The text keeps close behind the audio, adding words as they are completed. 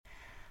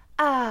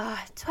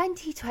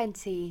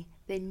2020,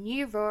 the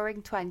new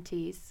roaring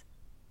 20s.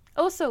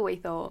 Also, we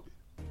thought.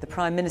 The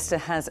Prime Minister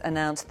has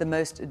announced the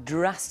most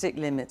drastic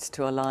limits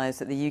to our lives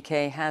that the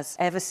UK has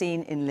ever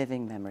seen in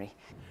living memory.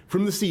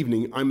 From this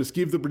evening, I must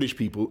give the British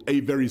people a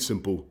very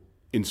simple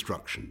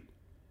instruction.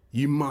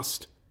 You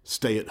must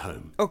stay at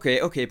home.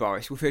 OK,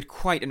 Boris, we've heard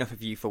quite enough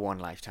of you for one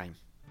lifetime.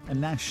 A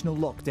national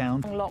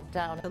lockdown.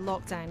 Lockdown. The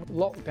lockdown.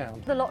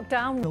 Lockdown. The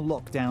lockdown. The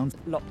lockdown.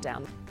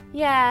 Lockdown.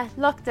 Yeah,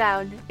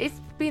 lockdown. It's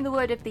been the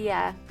word of the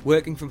year.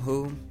 Working from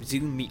home,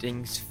 Zoom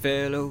meetings,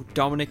 furlough,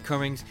 Dominic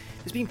Cummings.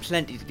 There's been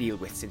plenty to deal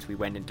with since we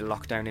went into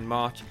lockdown in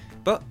March.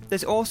 But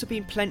there's also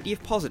been plenty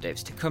of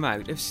positives to come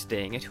out of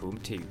staying at home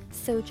too.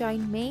 So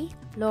join me,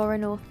 Laura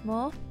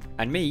Northmore.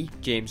 And me,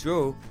 James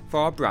Rowe, for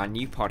our brand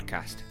new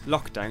podcast,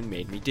 Lockdown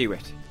Made Me Do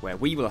It, where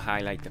we will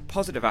highlight the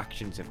positive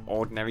actions of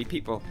ordinary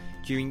people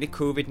during the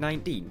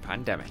COVID-19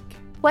 pandemic.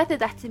 Whether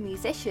that's a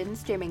musician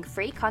streaming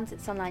free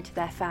concerts online to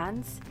their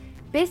fans,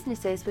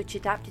 businesses which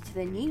adapted to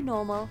the new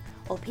normal,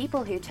 or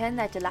people who turned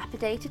their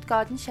dilapidated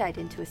garden shed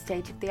into a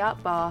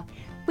state-of-the-art bar,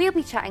 we'll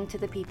be chatting to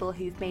the people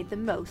who've made the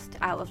most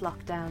out of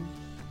lockdown.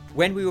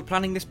 When we were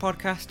planning this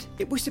podcast,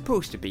 it was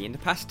supposed to be in the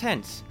past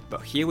tense,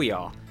 but here we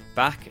are,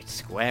 back at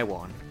square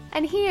one.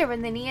 And here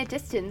in the near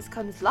distance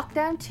comes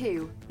Lockdown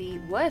 2, the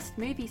worst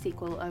movie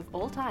sequel of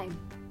all time.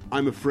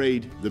 I'm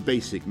afraid the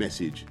basic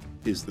message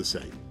is the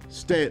same.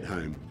 Stay at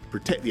home,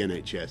 protect the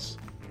NHS,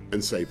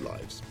 and save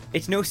lives.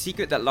 It's no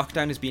secret that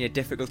lockdown has been a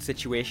difficult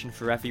situation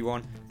for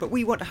everyone, but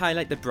we want to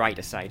highlight the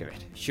brighter side of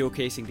it,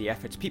 showcasing the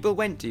efforts people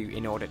went to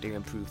in order to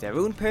improve their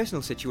own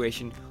personal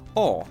situation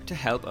or to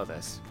help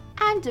others.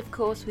 And of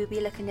course we'll be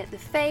looking at the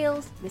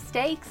fails,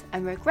 mistakes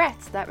and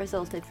regrets that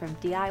resulted from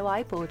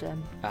DIY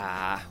boredom.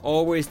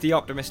 Always the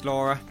optimist,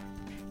 Laura.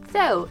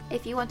 So,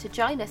 if you want to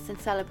join us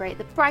and celebrate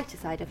the brighter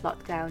side of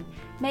lockdown,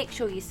 make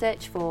sure you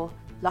search for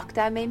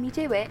Lockdown Made Me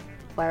Do It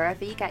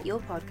wherever you get your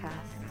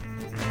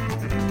podcasts.